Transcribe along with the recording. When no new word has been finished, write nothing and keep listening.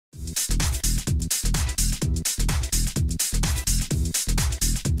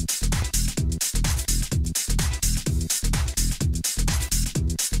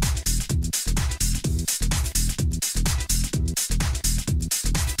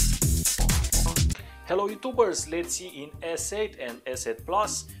Hello YouTubers, let's see in S8 and S8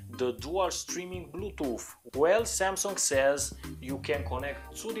 Plus the dual streaming Bluetooth. Well, Samsung says you can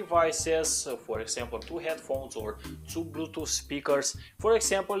connect two devices, for example two headphones or two Bluetooth speakers. For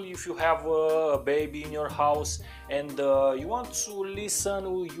example, if you have a baby in your house and you want to listen,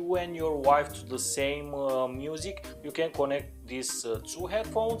 you and your wife, to the same music, you can connect these two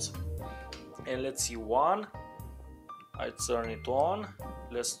headphones. And let's see, one, I turn it on,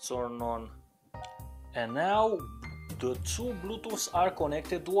 let's turn on. And now the two Bluetooths are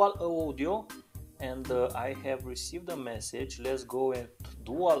connected, dual audio, and I have received a message. Let's go at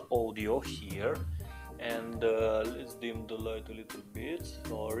dual audio here, and let's dim the light a little bit,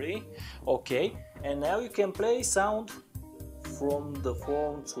 sorry. Okay, and now you can play sound from the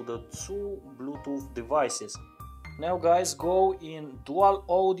phone to the two Bluetooth devices. Now guys, go in dual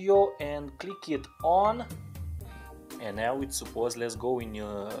audio and click it on, and now it's supposed, let's go in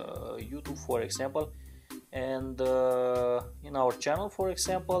YouTube for example, and in our channel for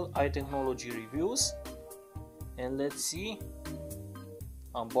example, iTechnology Reviews, and let's see,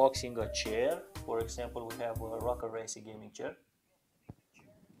 unboxing a chair. For example, we have a Rocker Racing gaming chair.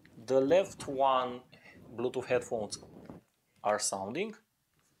 The left one Bluetooth headphones are sounding,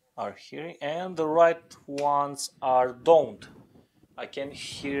 are hearing, and the right ones are don't. I can't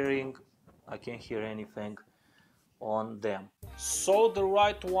hear anything on them. So the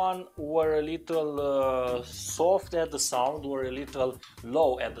right one were a little soft at the sound, were a little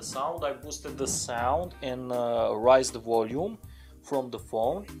low at the sound. I boosted the sound and raised the volume from the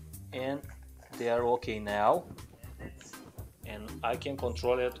phone, and they are okay now. And I can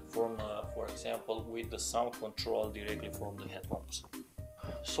control it from, for example, with the sound control directly from the headphones.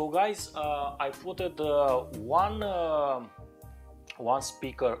 So guys, I put one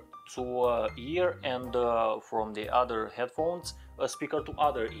speaker to ear, and from the other headphones a speaker to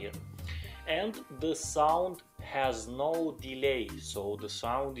other ear, and the sound has no delay, so the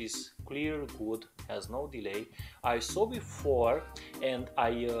sound is clear, good, has no delay. I saw before, and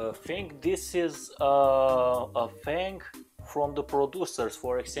I think this is a thing from the producers.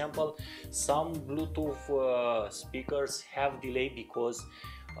 For example, some Bluetooth speakers have delay because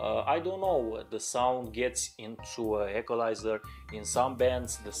I don't know, the sound gets into an equalizer. In some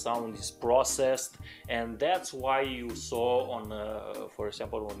bands the sound is processed, and that's why you saw on for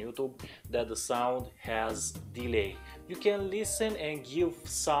example on YouTube that the sound has delay. You can listen and give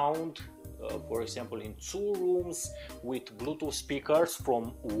sound for example in two rooms with Bluetooth speakers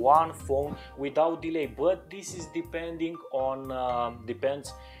from one phone without delay, but this is depending on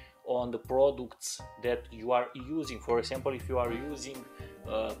depends on the products that you are using. For example, if you are using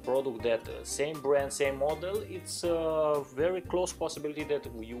a product that same brand, same model, it's a very close possibility that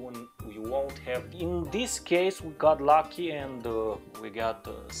you won't have. In this case we got lucky, and we got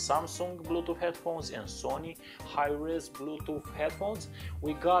Samsung Bluetooth headphones and Sony high-res Bluetooth headphones.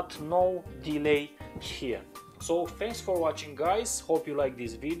 We got no delay here. So thanks for watching guys, hope you like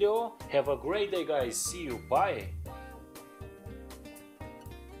this video. Have a great day guys, see you, bye.